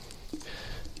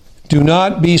 do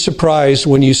not be surprised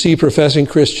when you see professing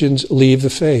Christians leave the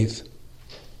faith.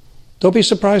 Don't be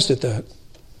surprised at that.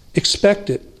 Expect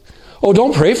it. Oh,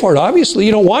 don't pray for it. Obviously,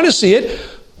 you don't want to see it,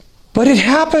 but it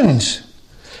happens.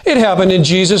 It happened in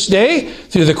Jesus' day,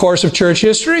 through the course of church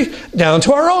history, down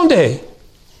to our own day.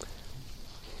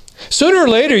 Sooner or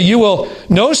later, you will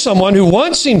know someone who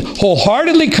once seemed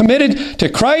wholeheartedly committed to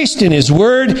Christ and His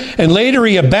Word, and later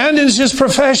he abandons his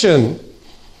profession.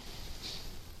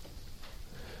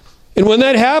 And when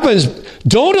that happens,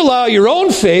 don't allow your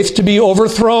own faith to be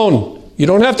overthrown. You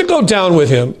don't have to go down with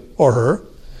him or her.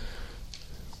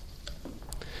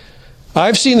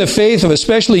 I've seen the faith of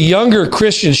especially younger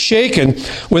Christians shaken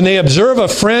when they observe a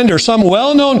friend or some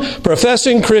well-known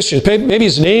professing Christian, maybe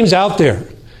his name's out there,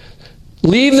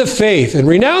 leave the faith and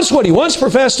renounce what he once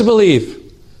professed to believe.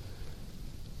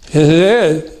 And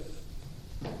it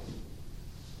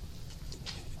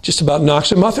just about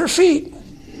knocks them off their feet.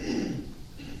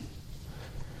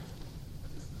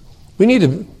 We need to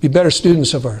be better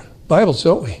students of our Bibles,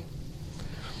 don't we?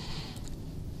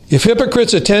 If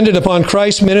hypocrites attended upon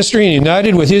Christ's ministry and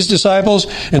united with His disciples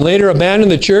and later abandoned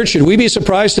the church, should we be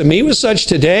surprised to meet with such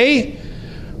today?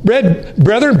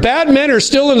 Brethren, bad men are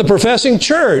still in the professing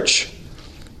church.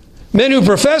 Men who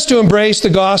profess to embrace the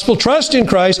gospel, trust in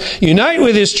Christ, unite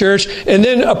with His church, and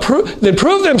then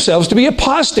prove themselves to be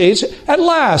apostates at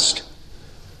last.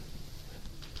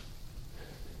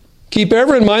 Keep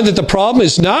ever in mind that the problem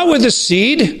is not with the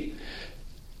seed,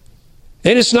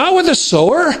 and it's not with the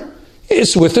sower.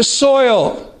 It's with the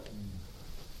soil.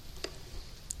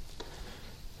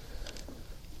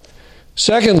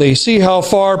 Secondly, see how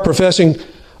far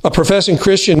a professing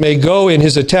Christian may go in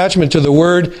his attachment to the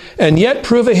Word and yet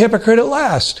prove a hypocrite at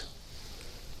last.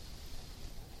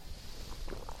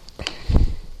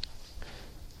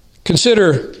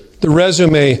 Consider the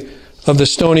resume of the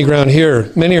stony ground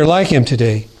here. Many are like him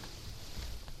today.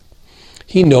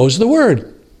 He knows the Word.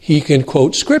 He can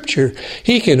quote Scripture.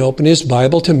 He can open his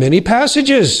Bible to many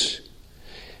passages.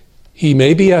 He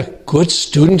may be a good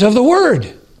student of the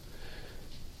Word.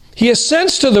 He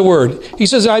assents to the Word. He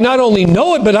says, I not only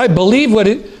know it, but I believe what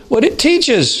it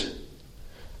teaches.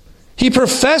 He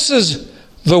professes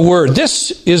the Word.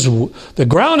 This is the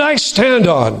ground I stand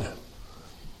on.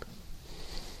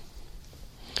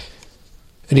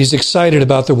 And he's excited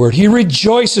about the Word. He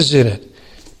rejoices in it.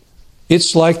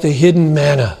 It's like the hidden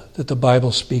manna that the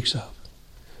Bible speaks of,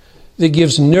 that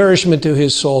gives nourishment to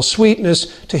his soul,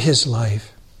 sweetness to his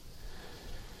life.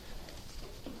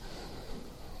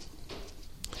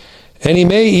 And he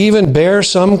may even bear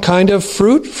some kind of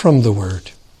fruit from the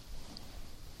Word.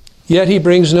 Yet he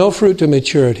brings no fruit to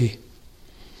maturity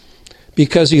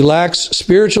because he lacks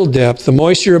spiritual depth, the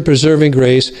moisture of preserving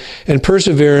grace, and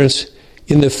perseverance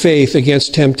in the faith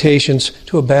against temptations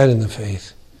to abandon the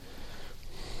faith.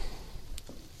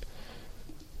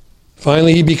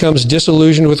 Finally, he becomes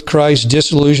disillusioned with Christ,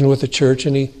 disillusioned with the church,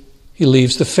 and he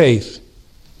leaves the faith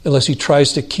unless he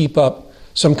tries to keep up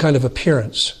some kind of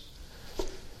appearance.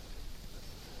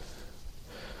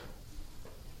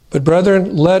 But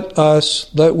brethren,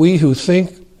 let we who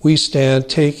think we stand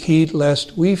take heed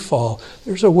lest we fall.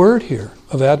 There's a word here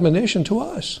of admonition to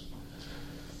us.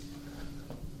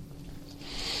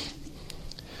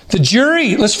 The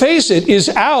jury, let's face it, is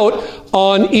out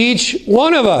on each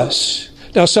one of us.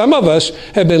 Now, some of us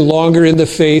have been longer in the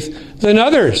faith than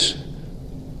others.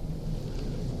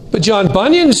 But John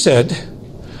Bunyan said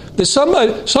that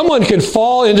someone can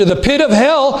fall into the pit of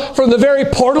hell from the very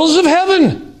portals of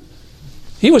heaven.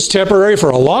 He was temporary for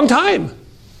a long time.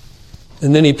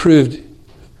 And then he proved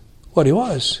what he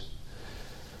was.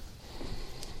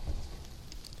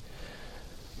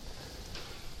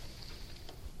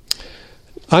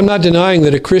 I'm not denying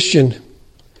that a Christian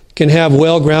can have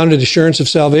well-grounded assurance of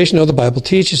salvation. No, the Bible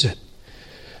teaches it.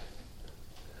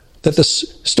 That the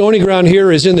stony ground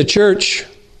here is in the church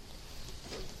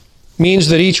means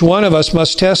that each one of us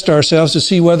must test ourselves to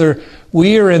see whether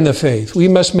we are in the faith. We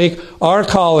must make our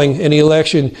calling and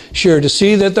election sure to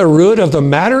see that the root of the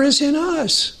matter is in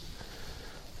us.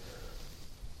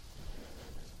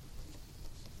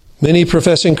 Many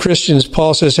professing Christians,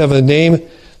 Paul says, have a name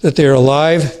that they're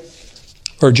alive,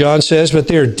 or John says, but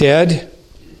they're dead.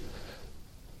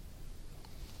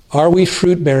 Are we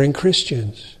fruit-bearing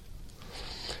Christians?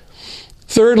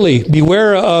 Thirdly,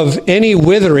 beware of any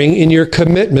withering in your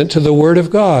commitment to the Word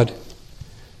of God.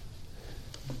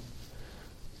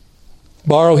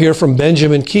 Borrow here from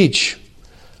Benjamin Keach,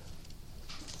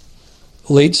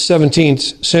 late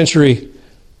 17th century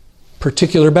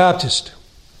particular Baptist.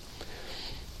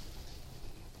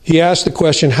 He asked the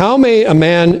question, how may a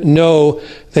man know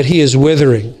that he is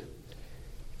withering?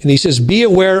 And he says, be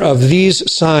aware of these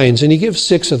signs. And he gives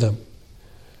 6 of them.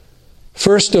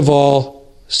 First of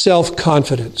all,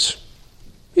 self-confidence.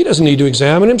 He doesn't need to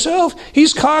examine himself.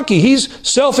 He's cocky. He's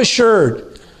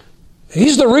self-assured.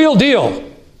 He's the real deal.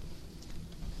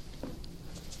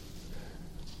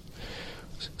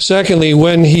 Secondly,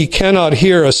 when he cannot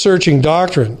hear a searching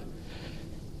doctrine,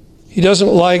 he doesn't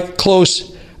like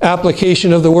close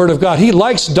application of the Word of God. He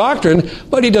likes doctrine,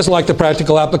 but he doesn't like the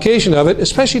practical application of it,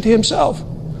 especially to himself.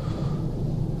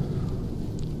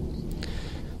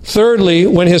 Thirdly,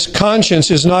 when his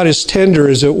conscience is not as tender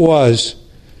as it was,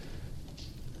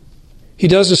 he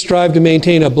doesn't strive to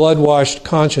maintain a blood-washed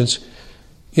conscience.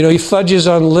 You know, he fudges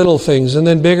on little things and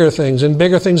then bigger things and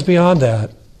bigger things beyond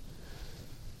that.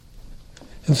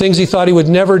 And things he thought he would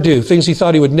never do, things he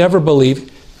thought he would never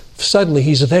believe, suddenly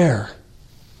he's there.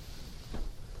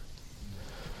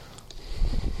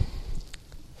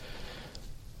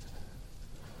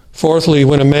 Fourthly,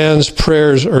 when a man's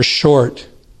prayers are short,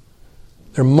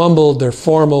 they're mumbled, they're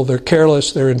formal, they're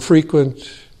careless, they're infrequent,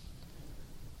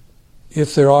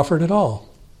 if they're offered at all.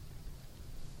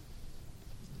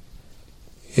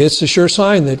 It's a sure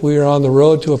sign that we are on the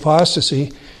road to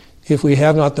apostasy if we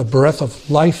have not the breath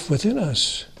of life within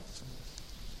us.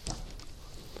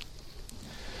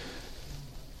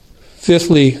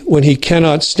 Fifthly, when he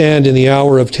cannot stand in the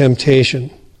hour of temptation.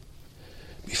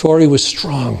 Before he was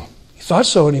strong. He thought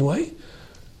so anyway.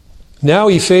 Now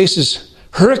he faces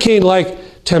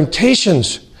hurricane-like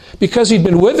temptations. Because he'd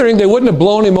been withering, they wouldn't have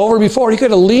blown him over before. He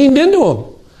could have leaned into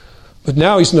them. But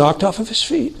now he's knocked off of his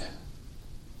feet.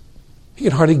 He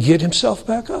can hardly get himself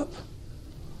back up.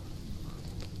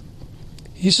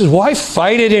 He says, why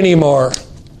fight it anymore?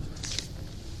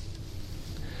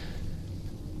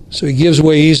 So he gives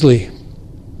way easily.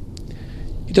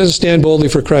 He doesn't stand boldly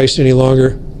for Christ any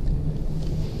longer.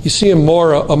 You see him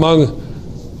more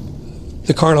among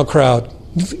the carnal crowd.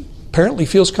 He apparently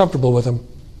feels comfortable with them.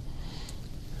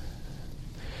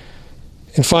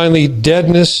 And finally,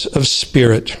 deadness of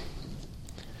spirit.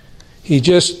 He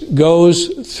just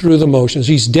goes through the motions.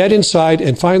 He's dead inside,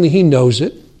 and finally he knows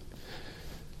it.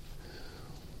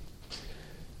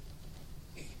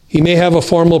 He may have a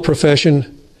formal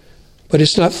profession, but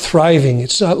it's not thriving.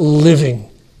 It's not living.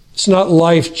 It's not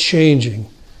life-changing.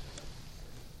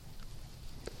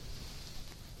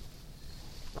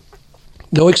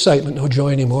 No excitement, no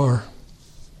joy anymore.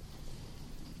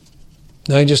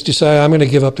 Now I just decide I'm going to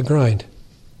give up the grind.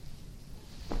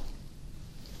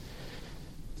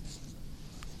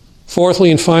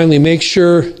 Fourthly and finally, make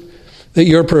sure that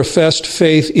your professed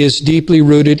faith is deeply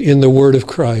rooted in the Word of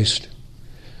Christ.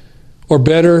 Or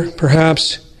better,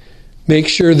 perhaps, make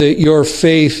sure that your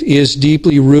faith is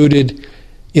deeply rooted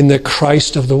in the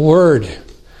Christ of the Word.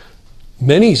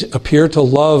 Many appear to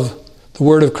love the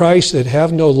Word of Christ that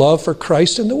have no love for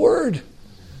Christ and the Word.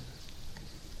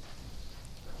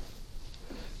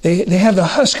 They have the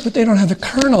husk, but they don't have the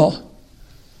kernel.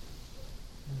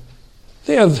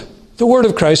 They have the Word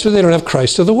of Christ, but they don't have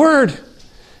Christ of the Word.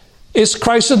 It's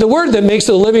Christ of the Word that makes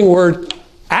the living Word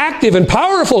active and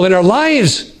powerful in our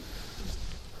lives.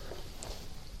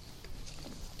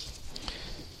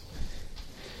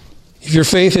 If your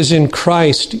faith is in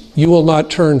Christ, you will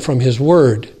not turn from His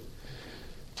Word.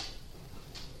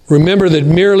 Remember that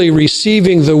merely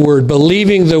receiving the Word,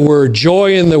 believing the Word,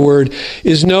 joy in the Word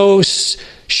is no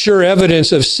sure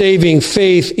evidence of saving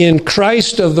faith in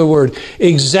Christ of the Word.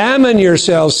 Examine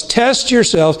yourselves, test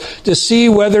yourselves to see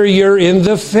whether you're in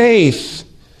the faith.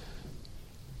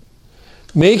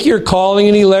 Make your calling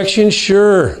and election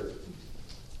sure.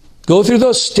 Go through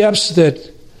those steps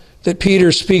that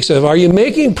Peter speaks of. Are you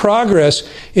making progress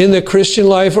in the Christian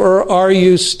life, or are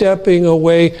you stepping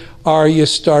away? Are you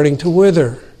starting to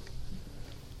wither?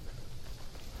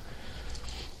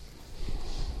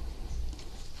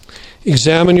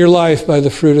 Examine your life by the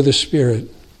fruit of the Spirit.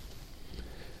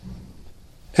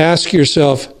 Ask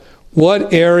yourself,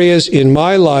 what areas in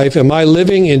my life am I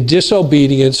living in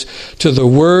disobedience to the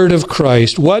Word of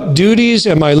Christ? What duties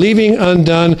am I leaving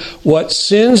undone? What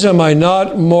sins am I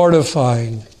not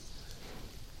mortifying?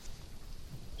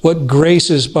 What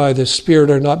graces by the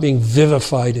Spirit are not being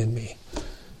vivified in me?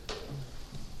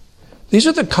 These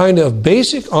are the kind of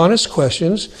basic, honest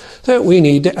questions that we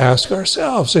need to ask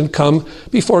ourselves and come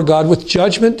before God with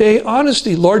Judgment Day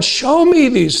honesty. Lord, show me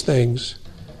these things.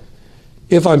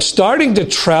 If I'm starting to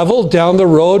travel down the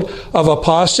road of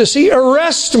apostasy,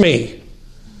 arrest me.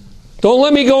 Don't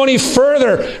let me go any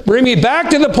further. Bring me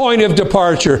back to the point of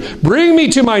departure. Bring me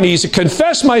to my knees to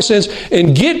confess my sins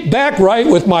and get back right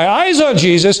with my eyes on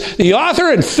Jesus, the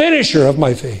author and finisher of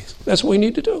my faith. That's what we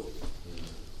need to do.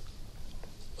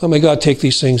 Oh, may God take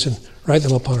these things and write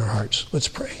them upon our hearts. Let's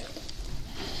pray.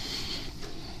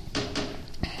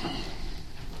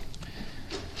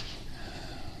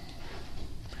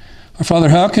 Our Father,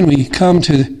 how can we come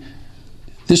to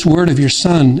this word of your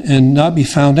Son and not be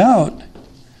found out?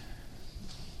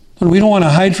 Lord, we don't want to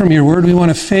hide from your word. We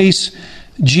want to face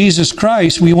Jesus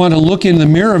Christ. We want to look in the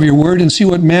mirror of your word and see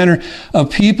what manner of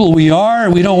people we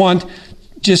are. We don't want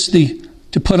just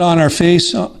to put on our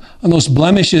face, on those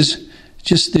blemishes,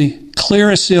 just the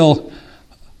clearest ill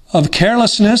of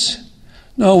carelessness.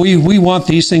 No, we want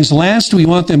these things lanced. We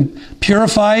want them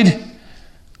purified.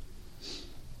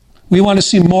 We want to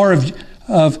see more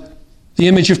of the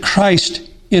image of Christ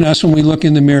in us when we look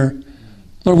in the mirror.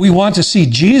 Lord, we want to see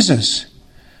Jesus.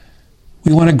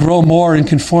 We want to grow more in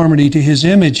conformity to His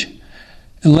image.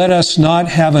 And let us not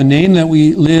have a name that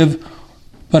we live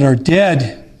but are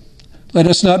dead. Let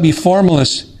us not be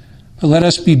formalists, but let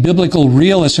us be biblical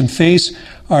realists and face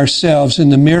ourselves in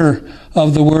the mirror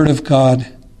of the Word of God.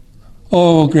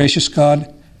 Oh, gracious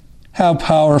God, how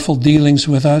powerful dealings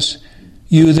with us.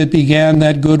 You that began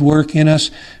that good work in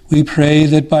us, we pray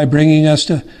that by bringing us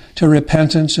to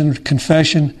repentance and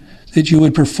confession, that you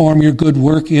would perform your good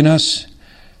work in us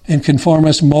and conform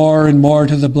us more and more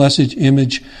to the blessed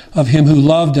image of Him who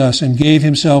loved us and gave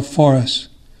Himself for us,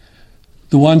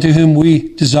 the one to whom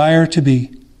we desire to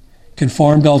be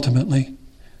conformed ultimately.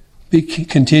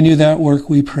 Continue that work,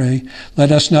 we pray.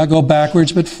 Let us not go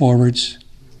backwards but forwards.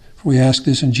 For we ask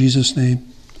this in Jesus' name.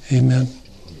 Amen.